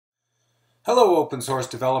Hello open source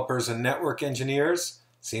developers and network engineers.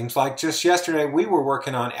 Seems like just yesterday we were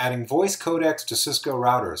working on adding voice codecs to Cisco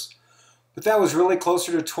routers. But that was really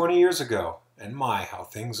closer to 20 years ago, and my, how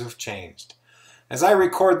things have changed. As I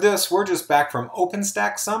record this, we're just back from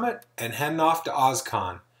OpenStack Summit and heading off to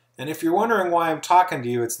OSCON. And if you're wondering why I'm talking to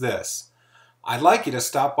you, it's this. I'd like you to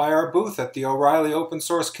stop by our booth at the O'Reilly Open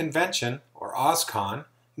Source Convention, or OSCON,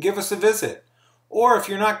 and give us a visit. Or if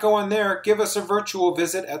you're not going there, give us a virtual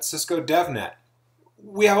visit at Cisco DevNet.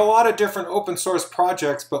 We have a lot of different open source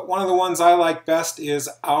projects, but one of the ones I like best is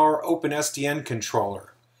our OpenSDN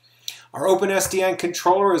controller. Our OpenSDN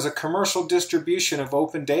controller is a commercial distribution of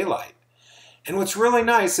Open Daylight. And what's really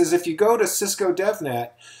nice is if you go to Cisco DevNet,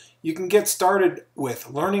 you can get started with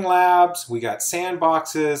learning labs, we got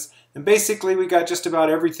sandboxes, and basically we got just about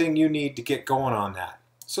everything you need to get going on that.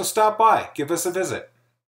 So stop by, give us a visit.